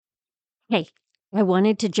Hey, I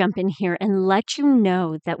wanted to jump in here and let you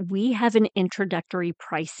know that we have an introductory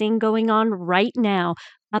pricing going on right now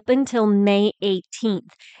up until May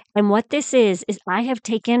 18th. And what this is I have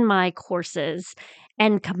taken my courses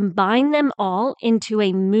and combined them all into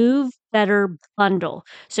a Move Better bundle.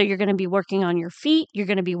 So you're going to be working on your feet, you're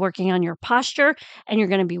going to be working on your posture, and you're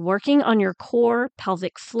going to be working on your core,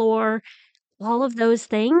 pelvic floor, all of those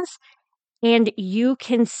things. And you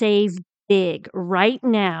can save big right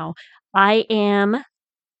now. I am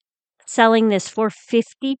selling this for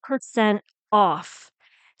 50% off.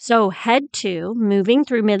 So head to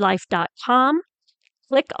movingthroughmidlife.com,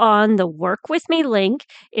 click on the Work With Me link.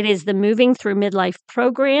 It is the Moving Through Midlife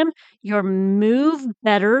program, your Move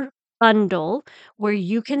Better bundle, where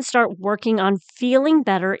you can start working on feeling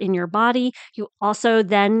better in your body. You also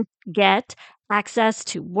then get access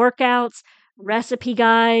to workouts, recipe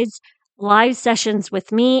guides, live sessions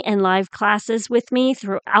with me, and live classes with me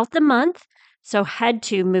throughout the month. So head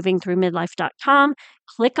to movingthroughmidlife.com,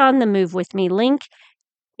 click on the Move With Me link,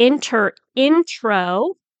 enter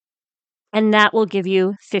intro, and that will give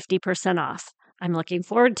you 50% off. I'm looking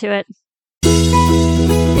forward to it.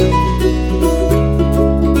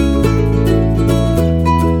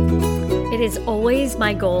 It is always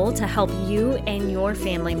my goal to help you and your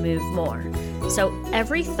family move more. So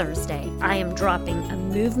every Thursday, I am dropping a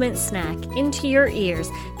movement snack into your ears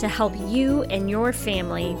to help you and your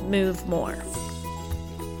family move more.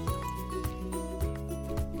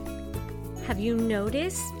 Have you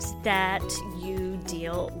noticed that you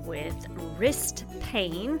deal with wrist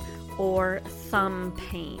pain or thumb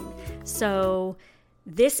pain? So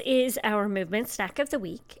this is our movement snack of the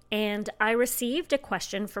week, and I received a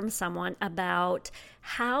question from someone about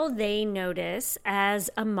how they notice as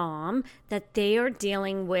a mom that they are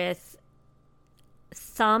dealing with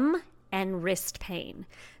thumb and wrist pain.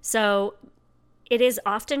 So it is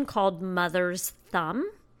often called mother's thumb.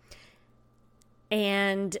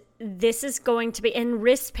 And this is going to be, and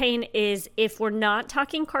wrist pain is, if we're not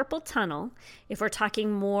talking carpal tunnel, if we're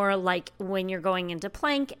talking more like when you're going into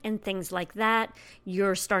plank and things like that,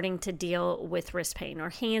 you're starting to deal with wrist pain, or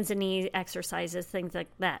hands and knee exercises, things like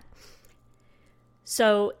that.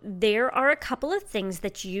 So there are a couple of things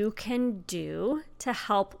that you can do to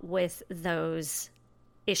help with those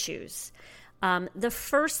issues. The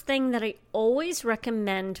first thing that I always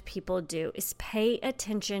recommend people do is pay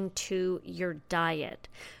attention to your diet.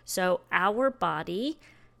 So our body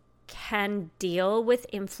can deal with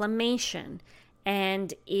inflammation.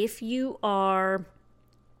 And if you are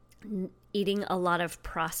eating a lot of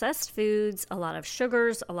processed foods, a lot of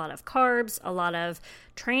sugars, a lot of carbs, a lot of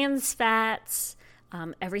trans fats,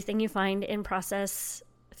 everything you find in processed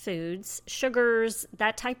foods, sugars,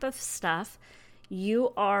 that type of stuff,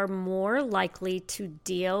 you are more likely to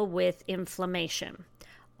deal with inflammation.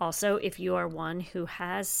 Also, if you are one who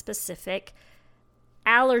has specific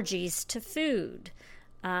allergies to food,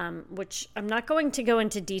 which I'm not going to go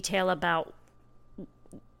into detail about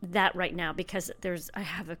that right now because I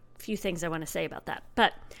have a few things I want to say about that.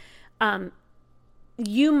 But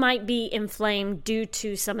you might be inflamed due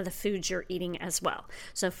to some of the foods you're eating as well.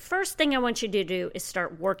 So first thing I want you to do is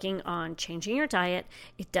start working on changing your diet.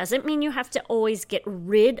 It doesn't mean you have to always get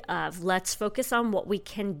rid of. Let's focus on what we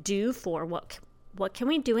can do for what can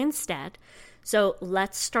we do instead. So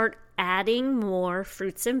let's start adding more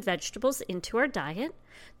fruits and vegetables into our diet.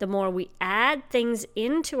 The more we add things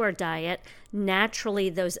into our diet, naturally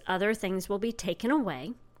those other things will be taken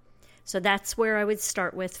away. So that's where I would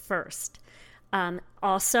start with first.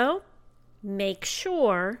 Also, make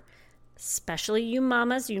sure, especially you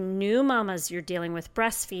mamas, you new mamas, you're dealing with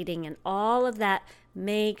breastfeeding and all of that,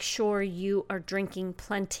 make sure you are drinking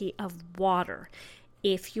plenty of water.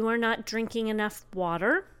 If you are not drinking enough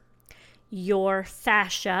water, your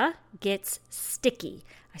fascia gets sticky.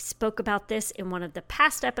 I spoke about this in one of the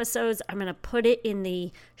past episodes. I'm going to put it in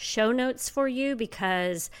the show notes for you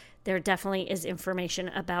because there definitely is information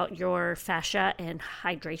about your fascia and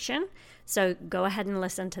hydration. So go ahead and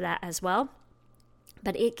listen to that as well.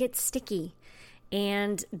 But it gets sticky,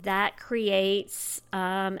 and that creates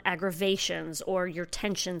aggravations or your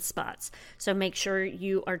tension spots. So make sure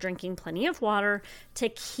you are drinking plenty of water to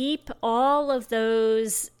keep all of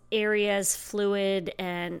those areas fluid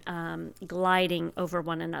and gliding over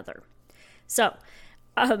one another. So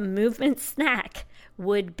a movement snack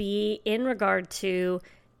would be in regard to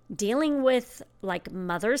dealing with like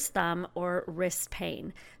mother's thumb or wrist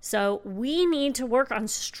pain. So we need to work on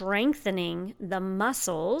strengthening the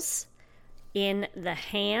muscles in the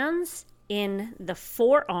hands, in the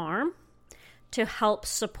forearm, to help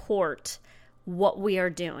support what we are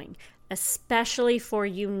doing, especially for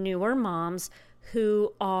you newer moms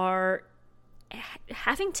who are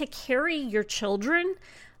having to carry your children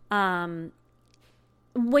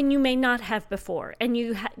when you may not have before. And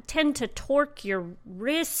you tend to torque your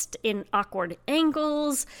wrist in awkward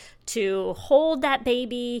angles to hold that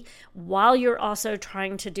baby while you're also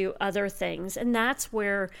trying to do other things. And that's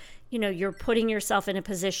where, you're putting yourself in a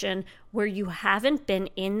position where you haven't been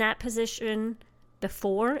in that position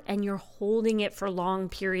before, and you're holding it for long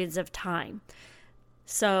periods of time.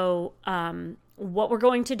 So what we're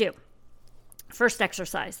going to do, first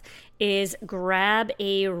exercise, is grab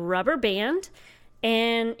a rubber band.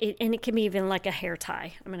 And it can be even like a hair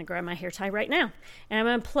tie. I'm going to grab my hair tie right now. And I'm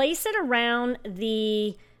going to place it around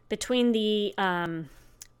between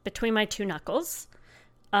my two knuckles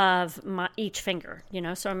of each finger,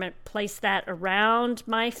 So I'm going to place that around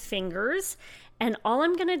my fingers. And all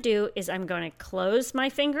I'm going to do is I'm going to close my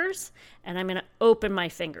fingers and I'm going to open my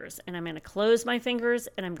fingers. And I'm going to close my fingers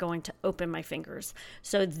and I'm going to open my fingers.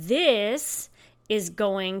 So this is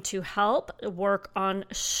going to help work on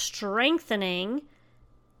strengthening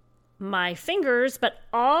my fingers, but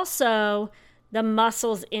also the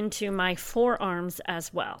muscles into my forearms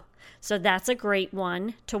as well. So that's a great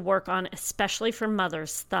one to work on, especially for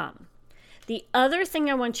mother's thumb. The other thing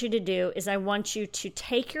I want you to do is I want you to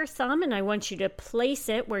take your thumb and I want you to place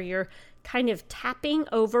it where you're kind of tapping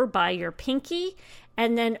over by your pinky,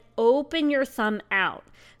 and then open your thumb out.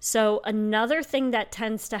 So another thing that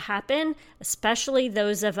tends to happen, especially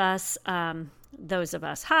those of us,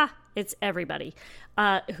 it's everybody,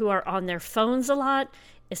 who are on their phones a lot,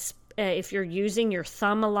 if you're using your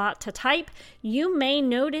thumb a lot to type, you may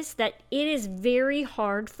notice that it is very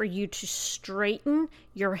hard for you to straighten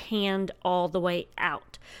your hand all the way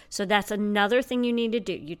out. So that's another thing you need to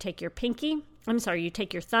do. You take your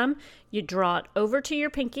thumb, you draw it over to your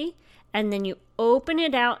pinky, and then you open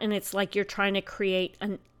it out, and it's like you're trying to create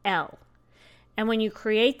an L. And when you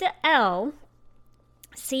create the L,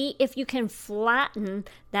 see if you can flatten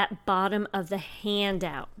that bottom of the hand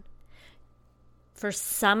out. For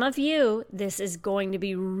some of you, this is going to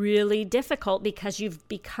be really difficult because you've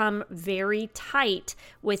become very tight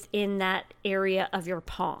within that area of your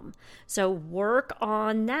palm. So work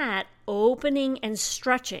on that opening and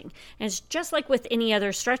stretching. And it's just like with any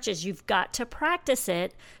other stretches, you've got to practice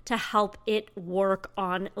it to help it work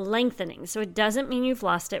on lengthening. So it doesn't mean you've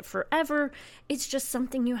lost it forever. It's just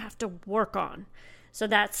something you have to work on. So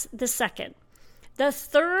that's the second. The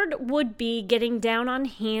third would be getting down on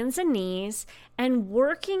hands and knees and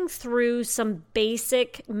working through some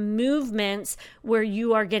basic movements where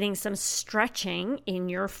you are getting some stretching in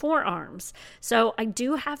your forearms. So I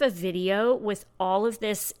do have a video with all of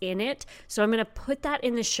this in it. So I'm going to put that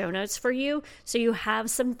in the show notes for you so you have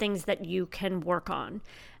some things that you can work on.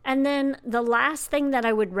 And then the last thing that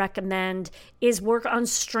I would recommend is work on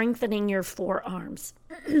strengthening your forearms.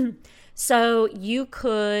 So you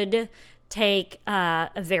could take a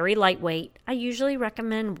very lightweight. I usually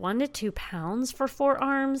recommend 1 to 2 pounds for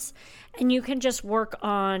forearms, and you can just work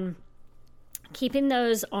on keeping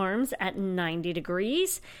those arms at 90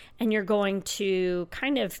 degrees, and you're going to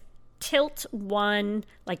kind of tilt one,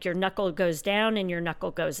 like your knuckle goes down and your knuckle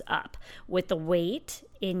goes up with the weight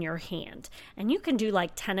in your hand. And you can do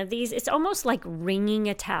like 10 of these. It's almost like wringing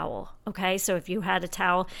a towel, okay? So if you had a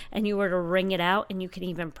towel and you were to wring it out, and you can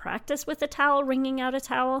even practice with a towel, wringing out a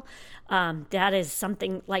towel, that is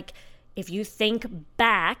something like, if you think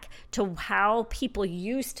back to how people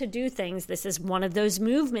used to do things, this is one of those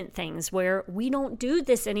movement things where we don't do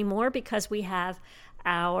this anymore because we have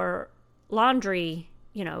our laundry,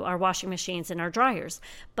 our washing machines and our dryers.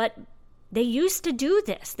 But they used to do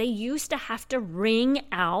this. They used to have to wring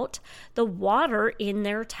out the water in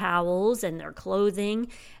their towels and their clothing,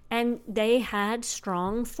 and they had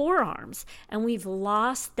strong forearms, and we've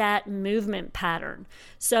lost that movement pattern.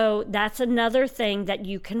 So that's another thing that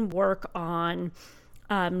you can work on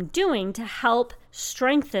doing to help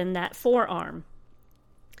strengthen that forearm.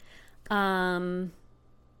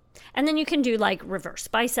 And then you can do like reverse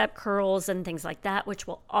bicep curls and things like that, which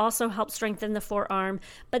will also help strengthen the forearm.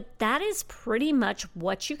 But that is pretty much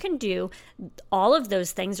what you can do. All of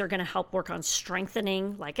those things are going to help work on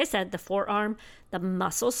strengthening, like I said, the forearm, the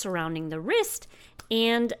muscles surrounding the wrist,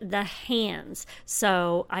 and the hands.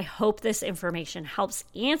 So I hope this information helps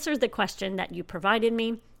answer the question that you provided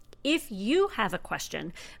me. If you have a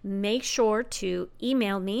question, make sure to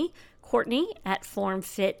email me, Courtney at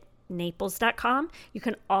formfitnaples.com. You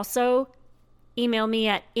can also email me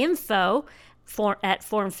at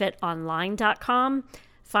info@formfitonline.com.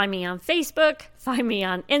 Find me on Facebook, find me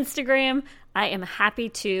on Instagram. I am happy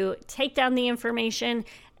to take down the information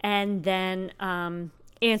and then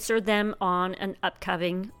answer them on an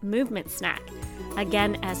upcoming movement snack.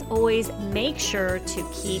 Again, as always, make sure to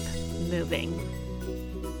keep moving.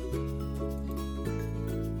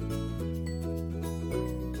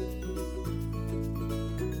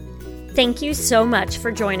 Thank you so much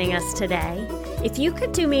for joining us today. If you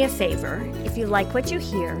could do me a favor, if you like what you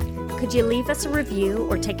hear, could you leave us a review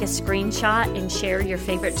or take a screenshot and share your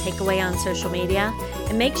favorite takeaway on social media?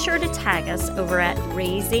 And make sure to tag us over at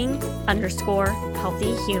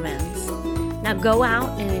raising_healthy humans. Now go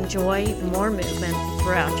out and enjoy more movement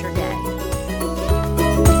throughout your day.